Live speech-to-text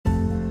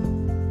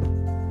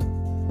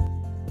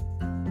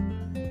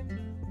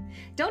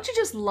Don't you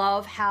just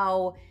love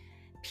how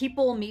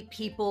people meet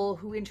people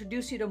who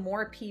introduce you to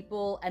more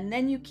people, and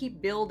then you keep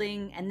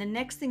building, and the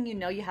next thing you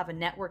know, you have a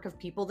network of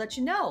people that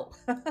you know.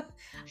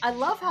 I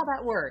love how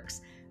that works.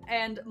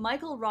 And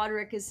Michael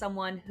Roderick is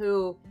someone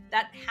who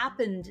that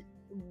happened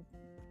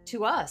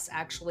to us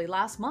actually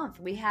last month.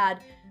 We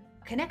had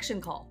a connection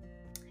call.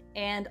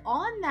 And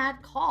on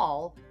that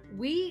call,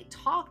 we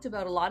talked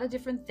about a lot of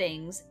different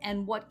things.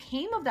 And what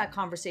came of that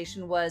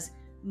conversation was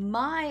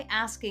my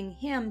asking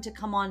him to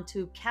come on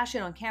to Cash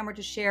In on Camera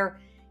to share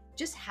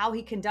just how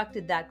he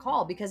conducted that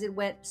call, because it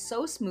went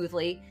so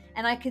smoothly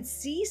and I could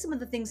see some of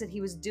the things that he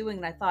was doing.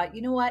 And I thought,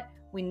 you know what,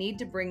 we need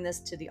to bring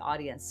this to the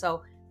audience.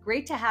 So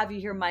great to have you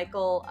here,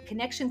 Michael.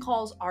 Connection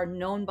calls are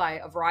known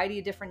by a variety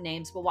of different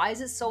names, but why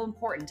is it so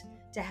important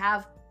to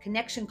have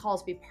connection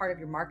calls be part of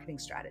your marketing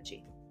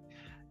strategy?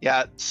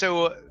 Yeah,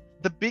 so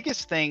the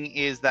biggest thing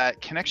is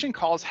that connection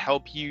calls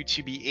help you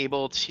to be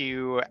able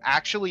to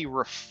actually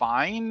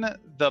refine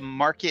the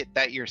market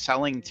that you're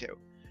selling to.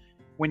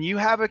 When you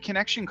have a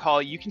connection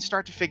call, you can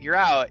start to figure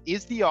out,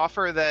 is the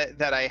offer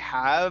that I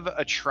have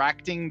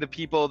attracting the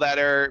people that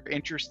are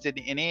interested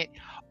in it?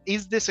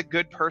 Is this a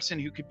good person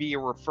who could be a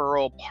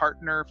referral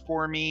partner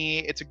for me?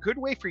 It's a good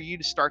way for you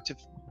to start to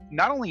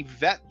not only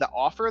vet the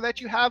offer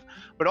that you have,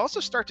 but also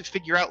start to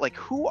figure out, like,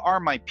 who are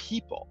my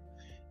people?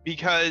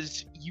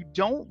 Because you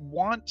don't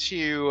want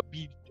to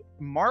be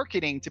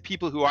marketing to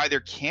people who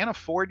either can't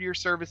afford your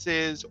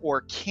services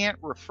or can't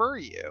refer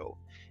you.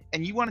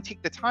 And you want to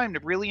take the time to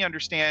really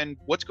understand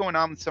what's going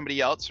on with somebody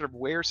else, sort of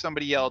where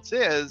somebody else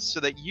is, so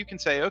that you can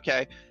say,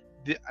 okay,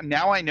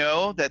 now I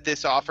know that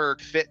this offer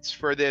fits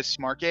for this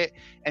market.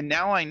 And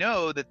now I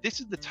know that this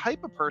is the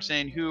type of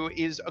person who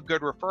is a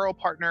good referral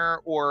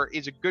partner or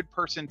is a good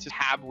person to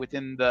have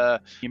within the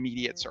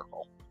immediate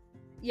circle.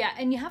 Yeah,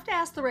 and you have to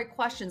ask the right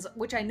questions,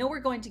 which I know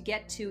we're going to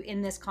get to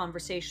in this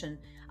conversation.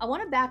 I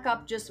want to back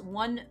up just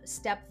one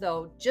step,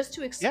 though, just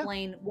to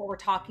explain what we're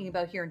talking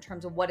about here in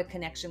terms of what a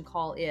connection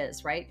call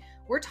is, right?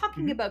 We're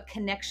talking about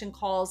connection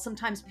calls.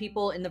 Sometimes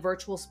people in the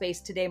virtual space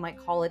today might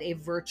call it a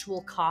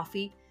virtual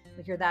coffee.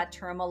 We hear that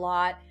term a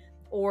lot.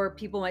 Or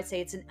people might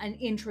say it's an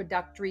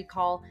introductory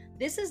call.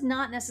 This is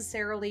not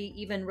necessarily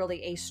even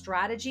really a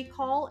strategy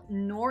call,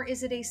 nor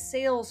is it a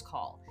sales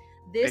call.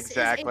 This is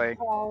a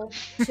call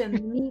to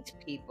meet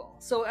people.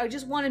 So I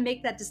just want to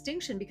make that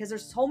distinction, because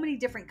there's so many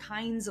different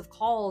kinds of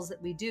calls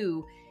that we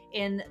do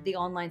in the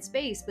online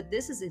space, but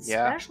this is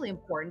especially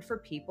important for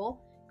people,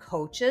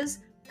 coaches,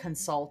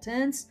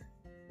 consultants,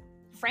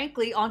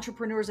 frankly,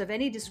 entrepreneurs of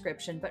any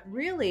description. But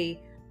really,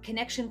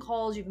 connection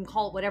calls, you can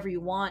call it whatever you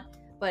want,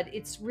 but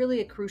it's really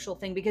a crucial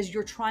thing because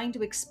you're trying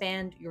to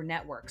expand your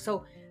network.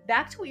 So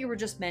back to what you were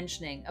just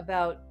mentioning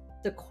about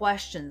the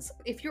questions.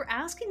 If you're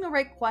asking the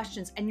right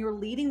questions and you're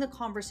leading the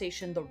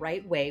conversation the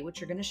right way, which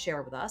you're going to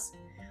share with us,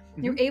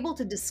 you're able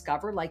to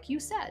discover, like you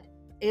said,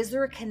 is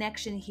there a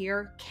connection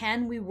here?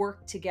 Can we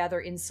work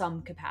together in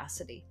some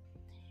capacity?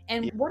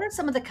 And what are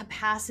some of the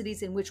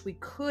capacities in which we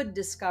could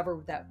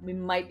discover that we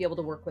might be able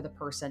to work with a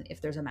person if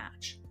there's a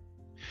match?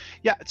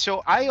 Yeah,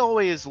 so I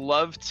always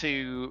love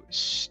to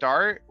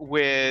start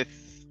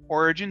with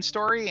origin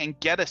story and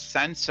get a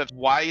sense of,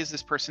 why is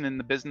this person in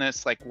the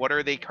business? Like, what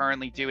are they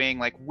currently doing?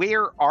 Like,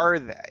 where are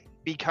they?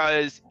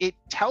 Because it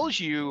tells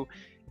you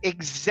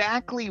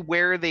exactly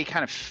where they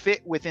kind of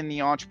fit within the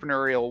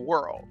entrepreneurial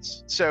world.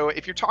 So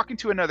if you're talking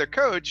to another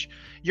coach,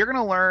 you're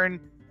going to learn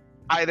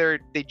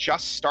either they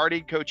just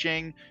started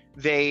coaching,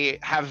 they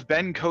have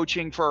been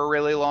coaching for a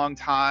really long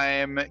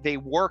time, they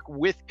work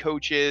with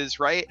coaches,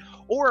 right?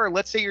 Or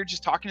let's say you're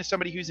just talking to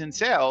somebody who's in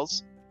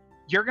sales.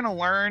 You're going to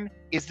learn,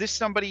 is this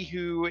somebody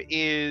who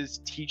is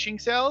teaching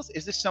sales?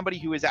 Is this somebody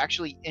who is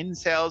actually in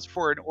sales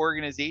for an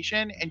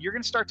organization? And you're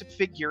going to start to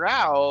figure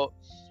out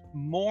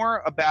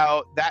more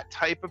about that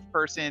type of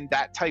person,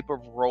 that type of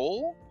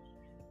role.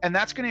 And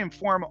that's going to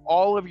inform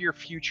all of your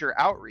future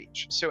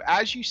outreach. So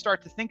as you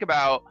start to think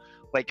about,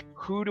 like,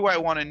 who do I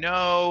want to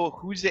know?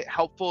 Who's it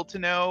helpful to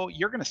know?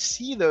 You're going to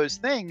see those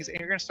things and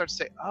you're going to start to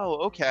say, oh,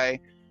 okay,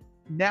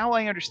 now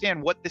I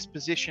understand what this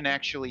position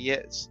actually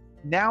is.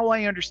 Now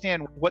I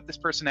understand what this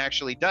person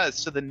actually does.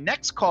 So the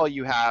next call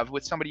you have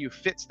with somebody who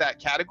fits that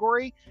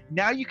category,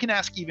 now you can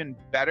ask even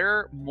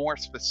better, more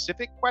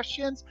specific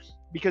questions,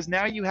 because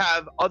now you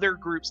have other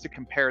groups to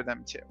compare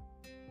them to.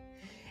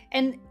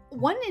 And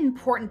one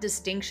important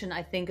distinction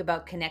I think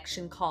about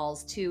connection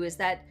calls too is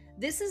that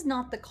this is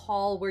not the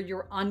call where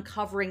you're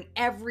uncovering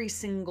every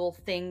single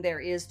thing there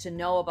is to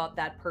know about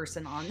that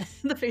person on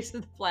the face of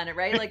the planet,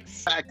 right? Like,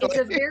 It's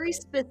a very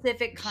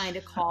specific kind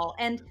of call.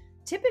 And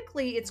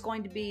typically it's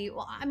going to be,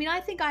 well, I mean, I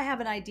think I have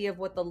an idea of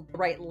what the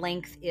right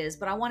length is,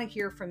 but I want to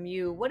hear from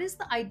you. What is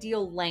the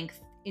ideal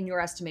length in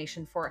your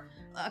estimation for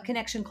a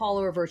connection call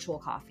or a virtual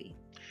coffee?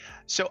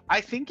 So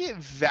I think it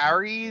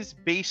varies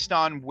based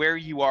on where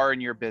you are in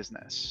your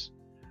business.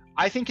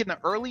 I think in the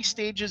early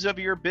stages of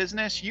your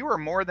business, you are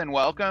more than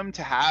welcome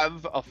to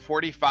have a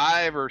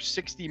 45 or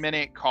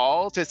 60-minute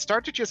call to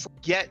start to just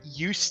get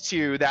used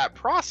to that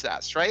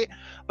process, right?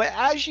 But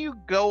as you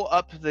go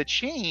up the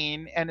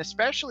chain, and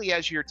especially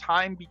as your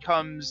time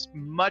becomes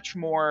much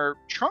more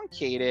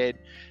truncated,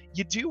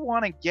 you do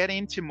want to get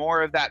into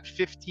more of that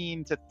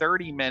 15 to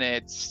 30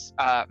 minutes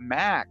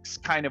max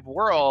kind of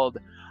world.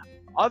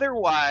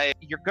 Otherwise,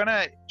 you're going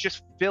to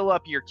just fill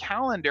up your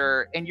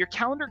calendar, and your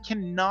calendar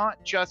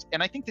cannot just,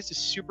 and I think this is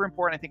super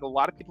important. I think a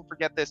lot of people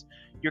forget this.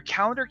 Your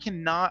calendar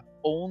cannot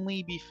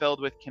only be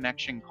filled with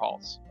connection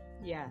calls.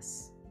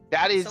 Yes.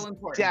 That is so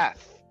important.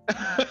 Death.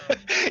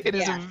 It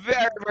is a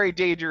very, very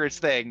dangerous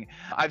thing.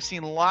 I've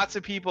seen lots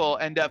of people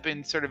end up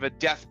in sort of a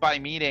death by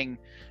meeting,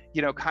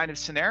 kind of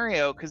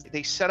scenario, because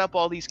they set up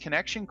all these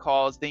connection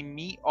calls, they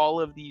meet all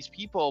of these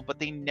people, but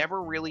they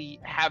never really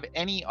have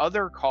any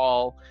other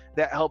call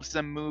that helps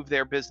them move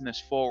their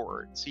business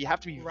forward. So you have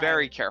to be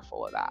very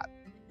careful of that.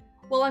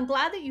 Well, I'm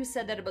glad that you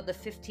said that about the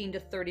 15 to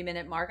 30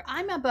 minute mark.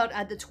 I'm about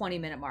at the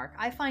 20-minute mark.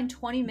 I find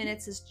 20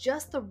 minutes is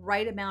just the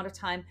right amount of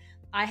time.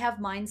 I have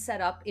mine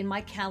set up in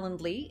my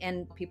Calendly,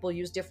 and people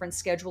use different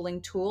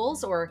scheduling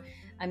tools, or,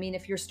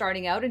 if you're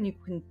starting out and you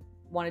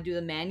want to do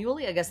them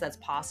manually, I guess that's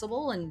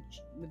possible.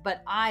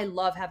 But I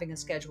love having a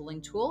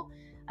scheduling tool.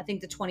 I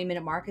think the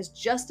 20-minute mark is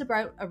just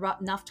about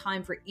enough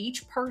time for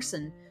each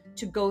person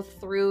to go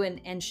through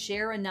and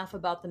share enough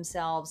about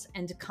themselves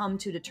and to come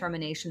to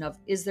determination of,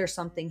 is there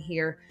something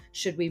here?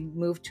 Should we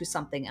move to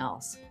something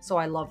else? So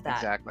I love that.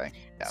 Exactly.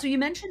 Yeah. So you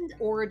mentioned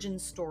origin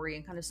story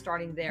and kind of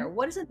starting there.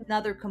 What is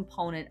another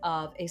component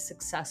of a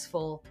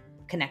successful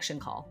connection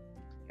call?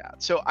 Yeah.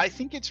 So I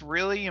think it's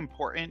really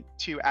important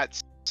to,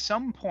 at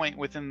some point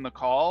within the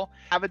call,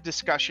 have a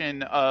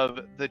discussion of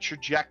the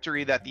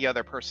trajectory that the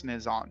other person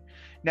is on.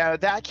 Now,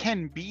 that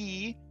can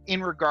be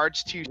in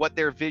regards to what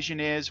their vision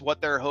is, what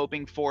they're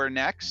hoping for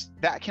next.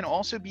 That can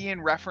also be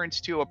in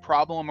reference to a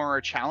problem or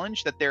a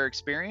challenge that they're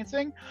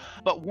experiencing.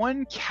 But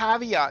one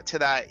caveat to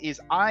that is,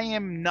 I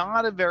am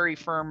not a very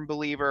firm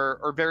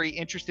believer or very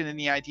interested in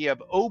the idea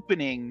of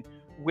opening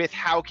with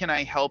how can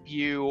I help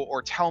you,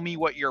 or tell me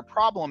what your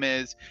problem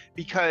is,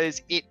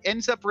 because it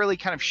ends up really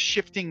kind of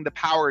shifting the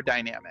power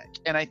dynamic.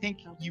 And I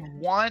think you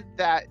want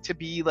that to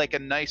be like a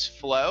nice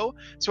flow.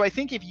 So I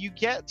think if you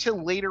get to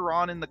later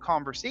on in the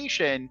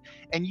conversation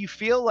and you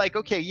feel like,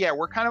 okay, yeah,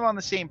 we're kind of on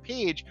the same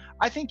page,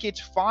 I think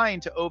it's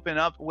fine to open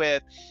up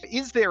with,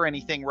 is there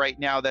anything right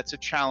now that's a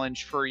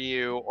challenge for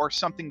you, or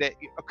something that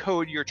a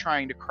code you're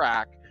trying to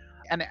crack,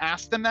 and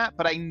ask them that.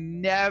 But I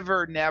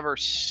never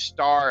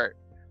start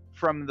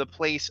from the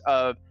place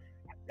of,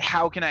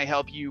 how can I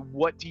help you?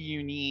 What do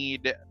you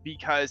need?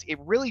 Because it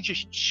really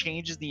just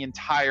changes the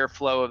entire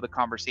flow of the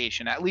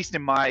conversation, at least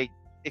in my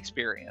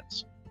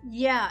experience.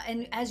 Yeah.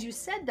 And as you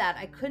said that,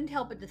 I couldn't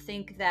help but to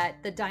think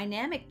that the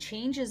dynamic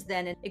changes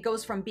then, and it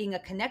goes from being a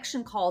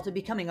connection call to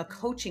becoming a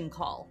coaching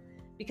call.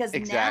 Because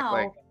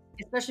now,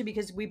 especially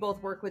because we both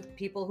work with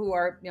people who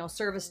are,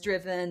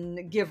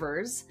 service-driven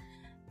givers,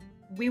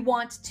 we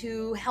want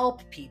to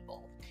help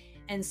people.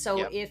 And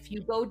so if you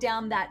go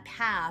down that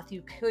path,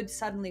 you could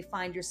suddenly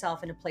find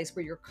yourself in a place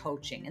where you're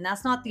coaching. And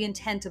that's not the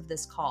intent of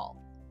this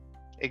call.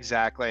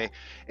 Exactly.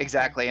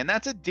 And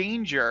that's a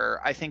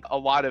danger I think a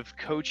lot of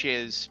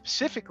coaches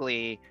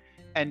specifically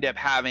end up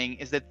having,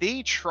 is that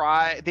they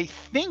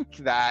think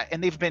that,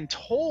 and they've been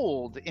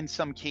told in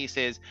some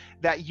cases,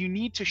 that you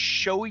need to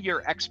show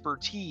your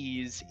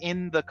expertise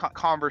in the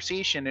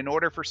conversation in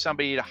order for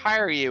somebody to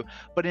hire you.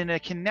 But in a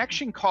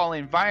connection call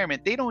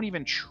environment, they don't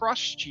even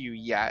trust you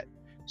yet.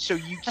 So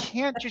you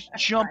can't just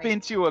jump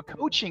into a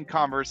coaching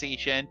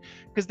conversation,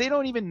 because they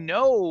don't even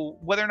know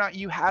whether or not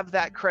you have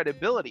that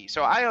credibility.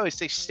 So I always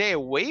say, stay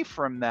away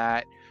from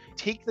that.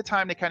 Take the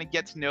time to kind of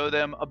get to know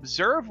them,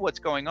 observe what's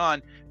going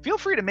on. Feel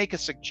free to make a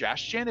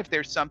suggestion if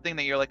there's something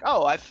that you're like,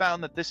 oh, I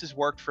found that this has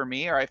worked for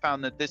me, or I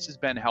found that this has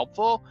been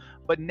helpful,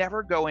 but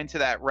never go into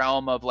that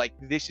realm of like,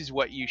 this is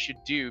what you should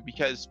do,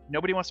 because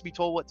nobody wants to be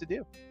told what to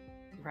do.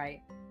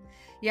 Right.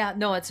 Yeah,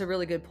 no, it's a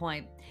really good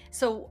point.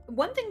 So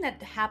one thing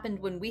that happened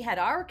when we had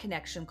our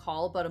connection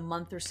call about a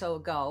month or so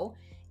ago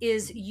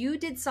is you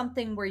did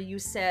something where you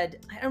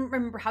said, I don't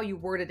remember how you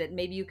worded it.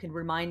 Maybe you can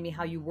remind me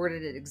how you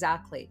worded it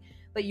exactly.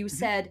 But you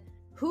said,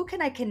 who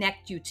can I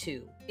connect you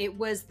to? It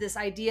was this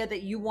idea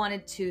that you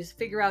wanted to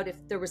figure out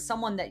if there was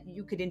someone that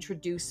you could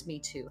introduce me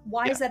to.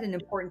 Why is that an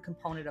important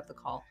component of the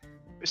call?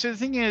 So the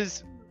thing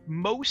is,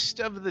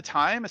 most of the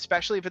time,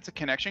 especially if it's a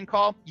connection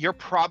call, you're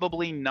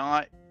probably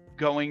not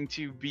going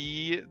to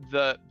be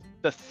the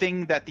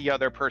thing that the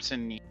other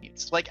person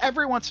needs. Like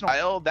every once in a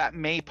while that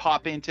may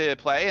pop into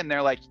play and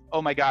they're like,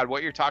 oh my God,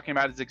 what you're talking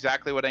about is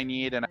exactly what I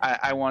need, and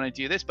I want to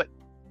do this. But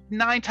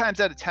 9 times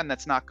out of 10,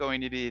 that's not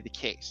going to be the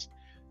case.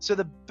 So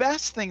the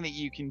best thing that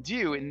you can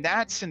do in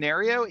that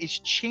scenario is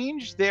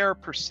change their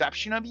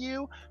perception of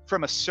you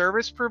from a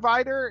service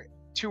provider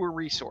to a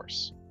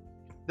resource.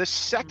 The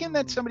second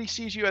that somebody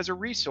sees you as a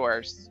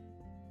resource,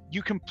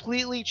 you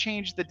completely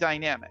change the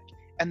dynamic.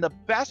 And the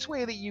best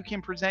way that you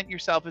can present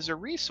yourself as a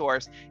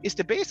resource is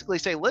to basically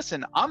say,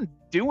 listen, I'm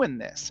doing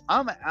this.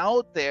 I'm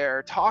out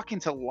there talking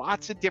to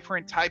lots of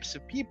different types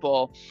of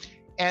people.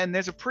 And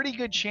there's a pretty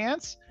good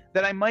chance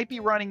that I might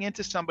be running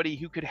into somebody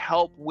who could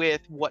help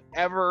with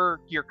whatever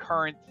your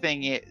current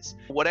thing is,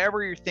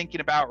 whatever you're thinking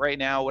about right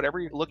now, whatever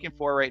you're looking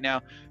for right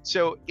now.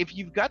 So if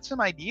you've got some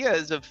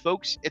ideas of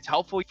folks it's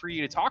helpful for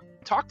you to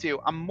talk to,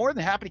 I'm more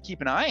than happy to keep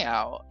an eye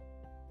out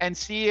and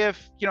see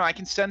if, I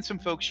can send some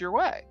folks your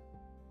way.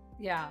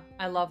 Yeah,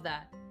 I love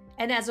that.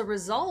 And as a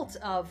result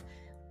of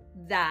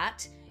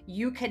that,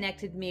 you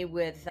connected me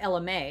with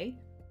Ella May,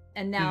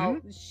 and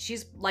now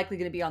she's likely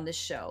going to be on this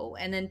show.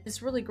 And then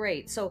it's really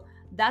great. So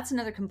that's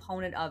another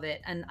component of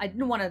it. And I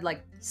didn't want to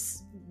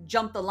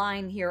jump the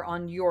line here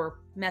on your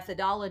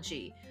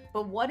methodology,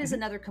 but what is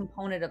another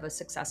component of a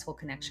successful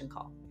connection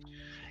call?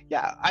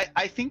 Yeah,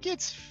 I think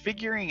it's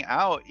figuring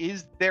out,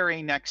 is there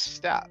a next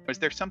step? Is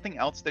there something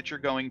else that you're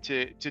going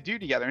to do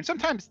together? And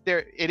sometimes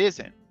it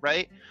isn't,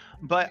 right?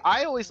 But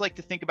I always like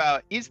to think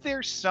about, is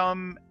there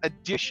some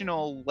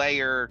additional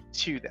layer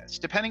to this,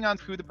 depending on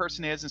who the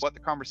person is and what the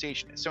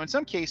conversation is. So in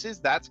some cases,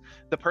 that's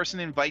the person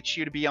invites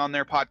you to be on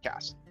their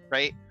podcast,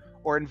 right?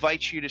 Or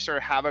invites you to sort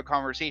of have a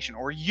conversation,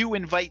 or you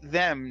invite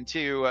them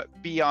to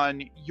be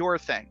on your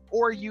thing,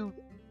 or you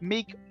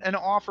make an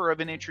offer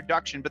of an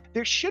introduction. But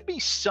there should be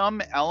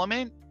some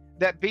element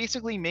that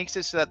basically makes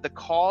it so that the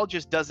call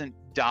just doesn't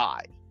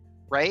die,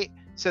 right?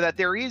 So that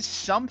there is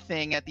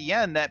something at the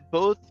end that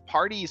both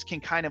parties can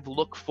kind of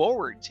look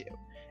forward to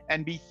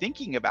and be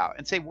thinking about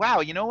and say, wow,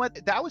 you know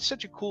what? That was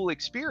such a cool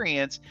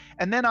experience.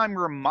 And then I'm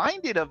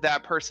reminded of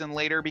that person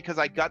later because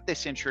I got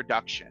this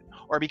introduction,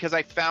 or because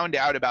I found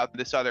out about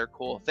this other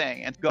cool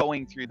thing, and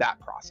going through that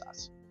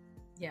process.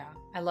 Yeah,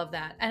 I love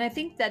that. And I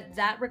think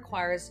that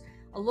requires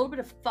a little bit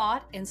of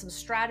thought and some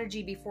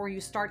strategy before you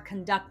start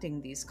conducting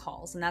these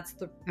calls. And that's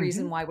the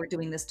reason why we're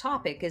doing this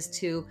topic, is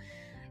to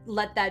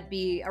let that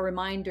be a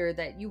reminder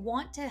that you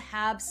want to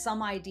have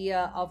some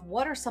idea of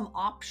what are some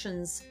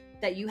options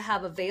that you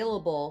have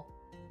available,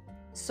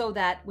 so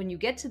that when you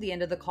get to the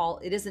end of the call,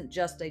 it isn't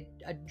just a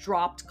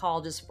dropped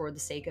call just for the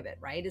sake of it,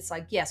 right? It's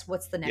like, yes,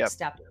 what's the next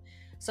step?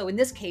 So in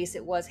this case,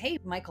 it was, hey,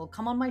 Michael,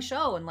 come on my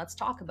show and let's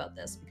talk about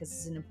this because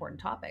it's an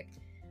important topic.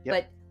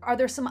 But are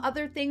there some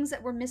other things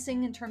that we're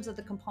missing in terms of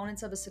the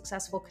components of a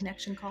successful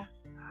connection call?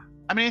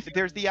 I mean,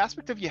 there's the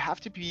aspect of, you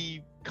have to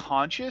be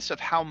conscious of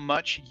how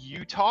much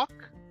you talk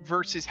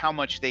versus how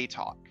much they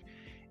talk.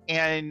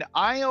 And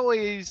I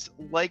always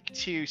like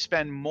to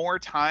spend more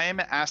time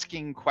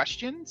asking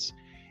questions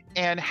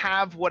and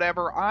have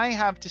whatever I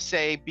have to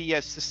say be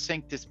as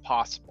succinct as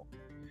possible.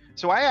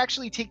 So I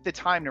actually take the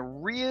time to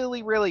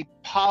really, really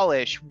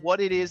polish what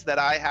it is that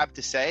I have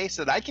to say,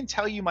 so that I can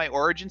tell you my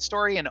origin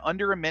story in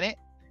under a minute.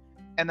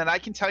 And then I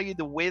can tell you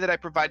the way that I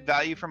provide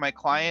value for my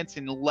clients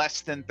in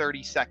less than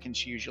 30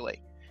 seconds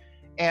usually.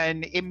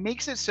 And it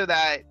makes it so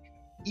that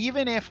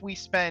even if we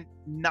spent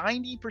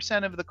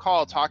 90% of the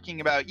call talking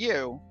about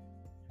you,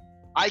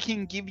 I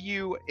can give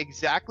you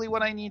exactly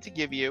what I need to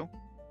give you,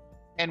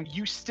 and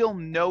you still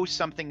know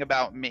something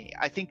about me.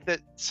 I think that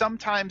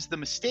sometimes the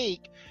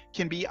mistake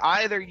can be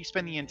either you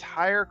spend the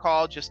entire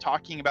call just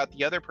talking about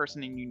the other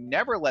person and you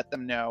never let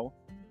them know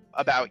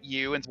about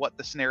you and what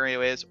the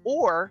scenario is,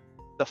 or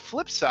the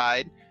flip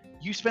side,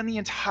 you spend the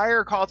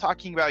entire call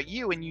talking about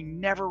you and you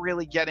never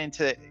really get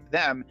into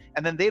them,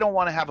 and then they don't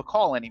want to have a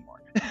call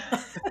anymore.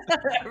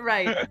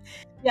 Right.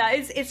 Yeah,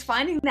 it's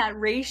finding that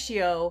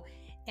ratio.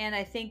 And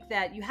I think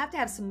that you have to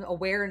have some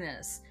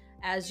awareness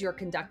as you're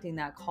conducting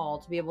that call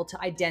to be able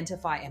to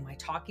identify, am I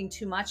talking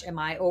too much? Am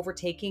I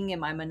overtaking?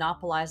 Am I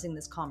monopolizing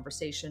this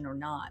conversation or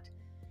not?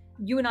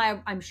 You and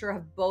I, I'm sure,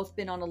 have both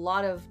been on a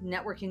lot of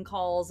networking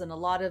calls and a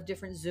lot of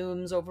different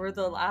Zooms over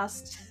the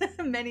last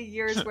many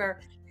years where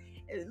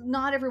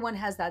not everyone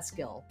has that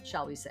skill,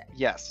 shall we say.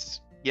 Yes.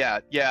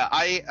 Yeah.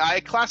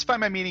 I classify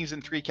my meetings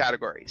in 3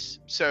 categories.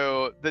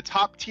 So the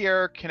top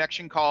tier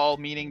connection call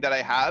meeting that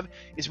I have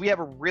is, we have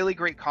a really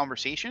great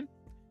conversation,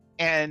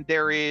 and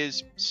there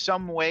is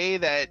some way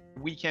that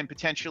we can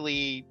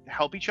potentially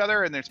help each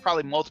other. And there's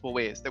probably multiple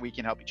ways that we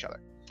can help each other.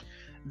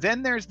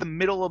 Then there's the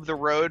middle of the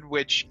road,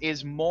 which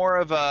is more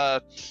of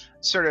a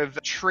sort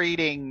of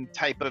trading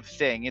type of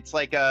thing. It's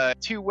like a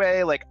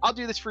two-way, like, I'll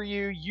do this for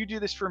you, you do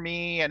this for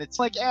me. And it's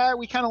like,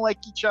 we kind of like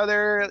each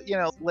other,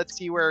 let's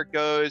see where it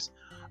goes.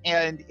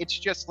 And it's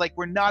just like,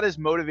 we're not as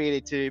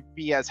motivated to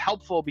be as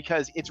helpful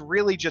because it's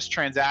really just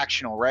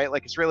transactional, right?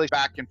 Like, it's really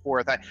back and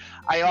forth.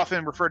 I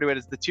often refer to it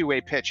as the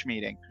two-way pitch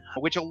meeting,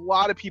 which a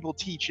lot of people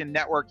teach in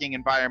networking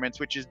environments,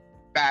 which is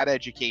bad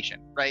education,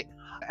 right?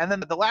 And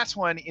then the last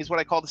one is what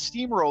I call the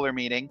steamroller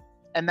meeting.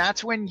 And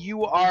that's when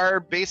you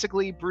are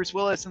basically Bruce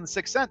Willis in The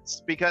Sixth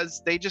Sense,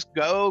 because they just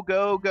go,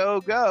 go,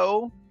 go,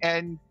 go.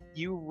 And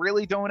you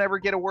really don't ever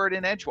get a word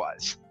in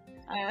edgewise.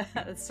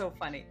 That's so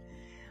funny.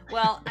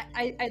 Well,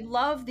 I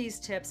love these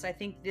tips. I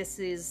think this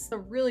is a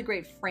really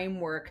great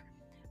framework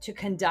to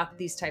conduct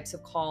these types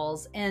of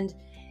calls. And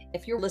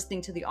if you're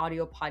listening to the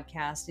audio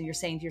podcast and you're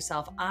saying to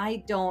yourself,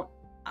 I don't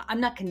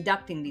I'm not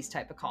conducting these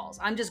type of calls.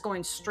 I'm just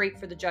going straight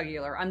for the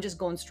jugular. I'm just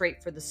going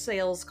straight for the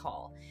sales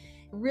call.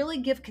 Really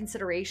give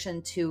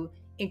consideration to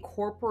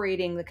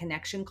incorporating the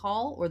connection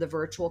call or the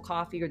virtual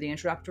coffee or the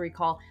introductory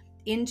call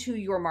into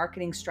your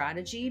marketing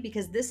strategy,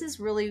 because this is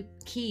really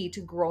key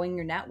to growing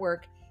your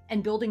network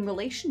and building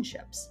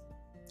relationships.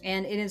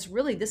 And it is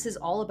really, this is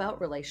all about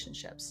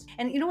relationships.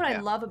 And you know what I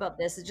love about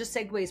this? It just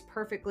segues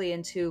perfectly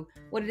into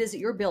what it is that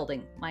you're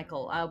building,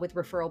 Michael, with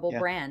Referable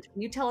Brand.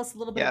 Can you tell us a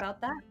little bit about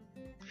that?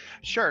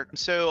 Sure.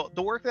 So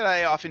the work that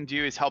I often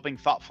do is helping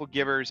thoughtful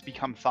givers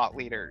become thought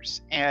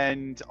leaders.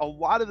 And a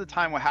lot of the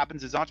time what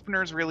happens is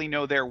entrepreneurs really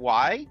know their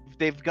why.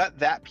 They've got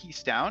that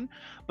piece down,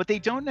 but they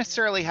don't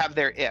necessarily have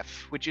their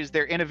if, which is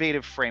their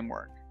innovative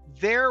framework.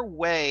 Their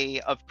way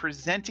of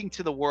presenting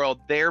to the world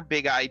their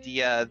big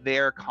idea,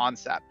 their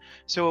concept.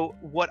 So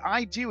what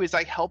I do is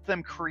I help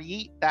them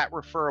create that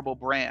referable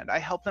brand. I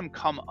help them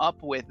come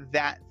up with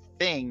that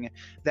thing,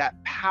 that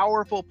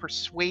powerful,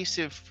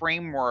 persuasive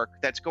framework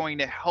that's going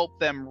to help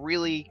them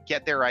really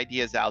get their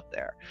ideas out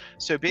there.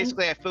 So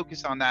basically, I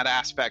focus on that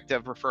aspect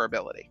of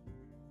referability.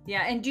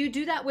 Yeah, and do you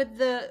do that with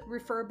the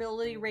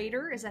referability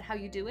rater? Is that how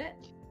you do it?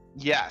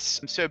 Yes.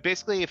 So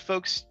basically, if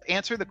folks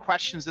answer the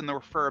questions in the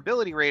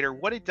referability rater,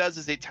 what it does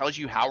is it tells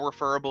you how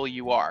referable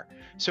you are.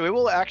 So it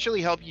will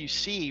actually help you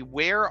see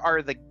where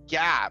are the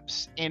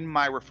gaps in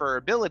my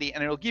referability,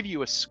 and it'll give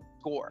you a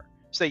score.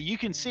 So you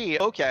can see,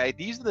 okay,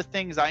 these are the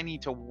things I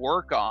need to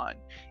work on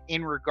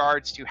in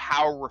regards to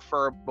how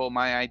referable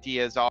my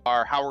ideas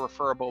are, how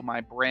referable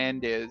my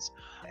brand is.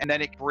 And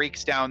then it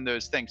breaks down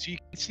those things. So you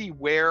can see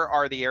where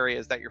are the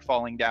areas that you're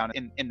falling down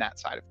in that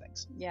side of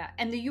things. Yeah.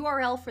 And the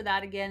URL for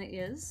that again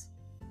is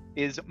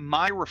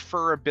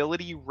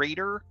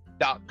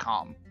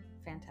myreferabilityrater.com.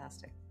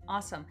 Fantastic.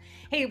 Awesome.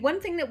 Hey, one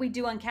thing that we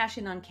do on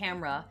Cashing on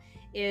Camera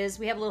is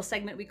we have a little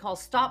segment we call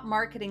Stop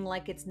Marketing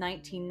Like It's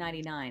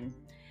 1999.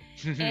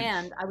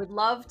 And I would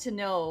love to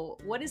know,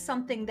 what is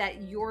something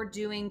that you're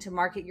doing to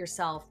market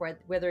yourself,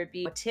 whether it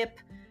be a tip,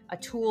 a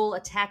tool, a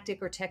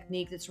tactic, or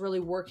technique that's really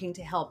working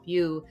to help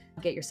you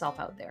get yourself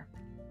out there?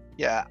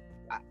 Yeah,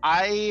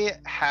 I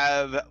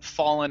have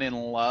fallen in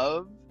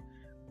love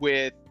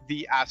with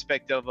the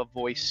aspect of a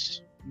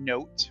voice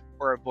note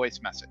or a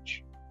voice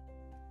message.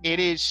 It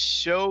is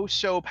so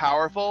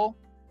powerful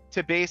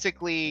to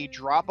basically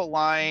drop a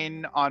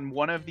line on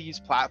one of these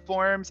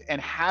platforms and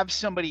have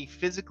somebody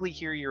physically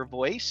hear your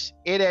voice.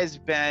 It has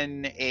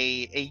been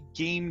a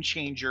game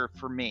changer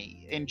for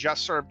me in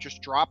just sort of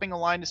just dropping a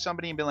line to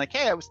somebody and being like,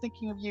 hey, I was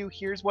thinking of you.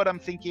 Here's what I'm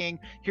thinking.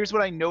 Here's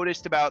what I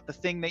noticed about the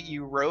thing that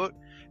you wrote,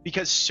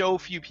 because so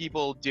few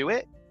people do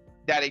it.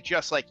 That it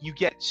just like you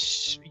get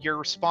your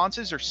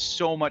responses are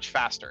so much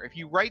faster. If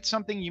you write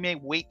something, you may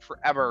wait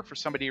forever for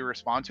somebody to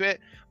respond to it.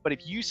 But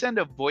if you send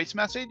a voice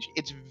message,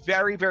 it's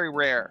very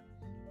rare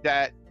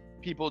that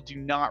people do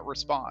not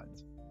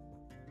respond.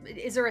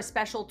 Is there a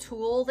special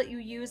tool that you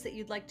use that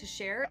you'd like to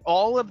share?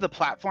 All of the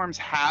platforms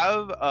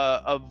have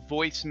a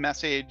voice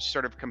message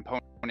sort of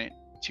component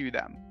to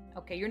them.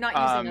 Okay, you're not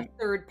using a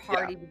third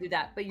party to do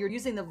that, but you're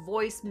using the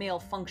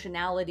voicemail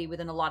functionality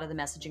within a lot of the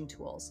messaging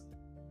tools.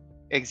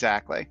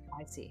 Exactly.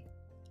 I see.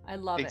 I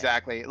love it.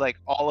 Exactly. Like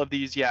all of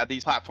these,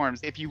 these platforms,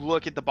 if you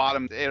look at the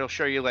bottom, it'll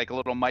show you like a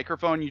little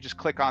microphone. You just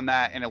click on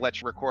that and it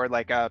lets you record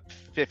like a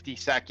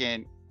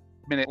 50-second,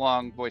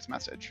 minute-long voice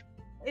message.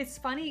 It's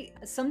funny.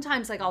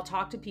 Sometimes like I'll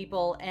talk to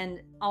people and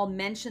I'll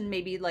mention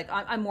maybe like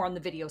I'm more on the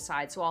video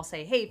side. So I'll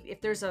say, hey, if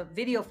there's a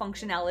video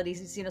functionality,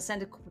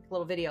 send a quick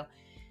little video.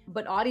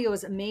 But audio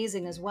is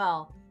amazing as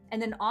well.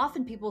 And then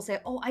often people say,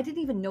 oh, I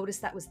didn't even notice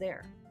that was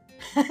there.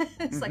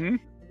 It's like,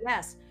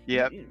 yes.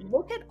 Yep.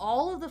 Look at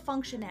all of the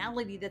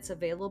functionality that's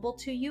available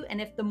to you. And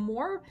if the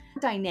more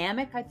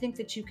dynamic I think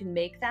that you can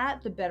make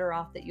that, the better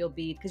off that you'll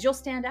be, because you'll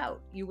stand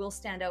out. You will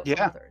stand out from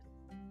others.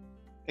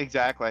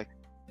 Exactly.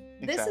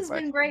 This has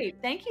been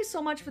great. Thank you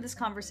so much for this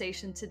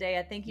conversation today.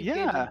 I think you've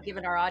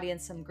given our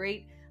audience some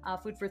great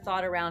food for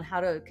thought around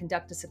how to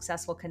conduct a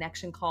successful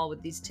connection call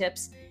with these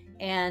tips.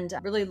 And I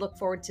really look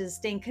forward to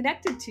staying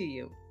connected to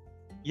you.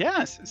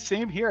 Yes,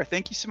 same here.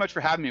 Thank you so much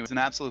for having me. It was an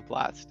absolute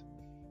blast.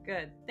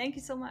 Good. Thank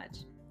you so much.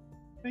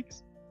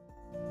 Thanks.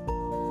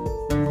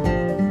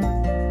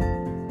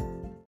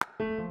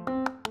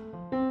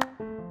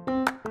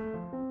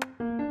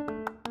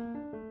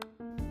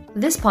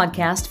 This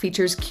podcast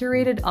features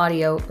curated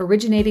audio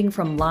originating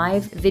from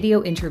live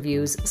video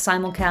interviews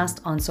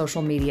simulcast on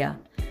social media.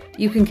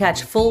 You can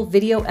catch full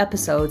video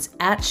episodes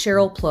at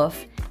Cheryl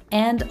Plouffe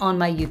and on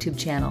my YouTube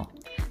channel.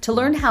 To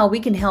learn how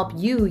we can help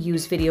you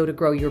use video to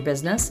grow your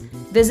business,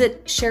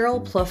 visit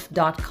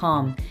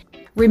CherylPlouffe.com.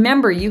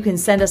 Remember, you can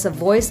send us a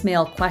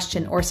voicemail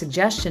question or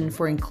suggestion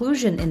for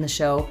inclusion in the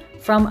show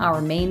from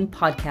our main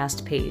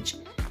podcast page.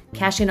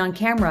 Cashing on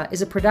Camera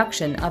is a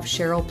production of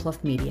Cheryl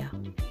Plouffe Media.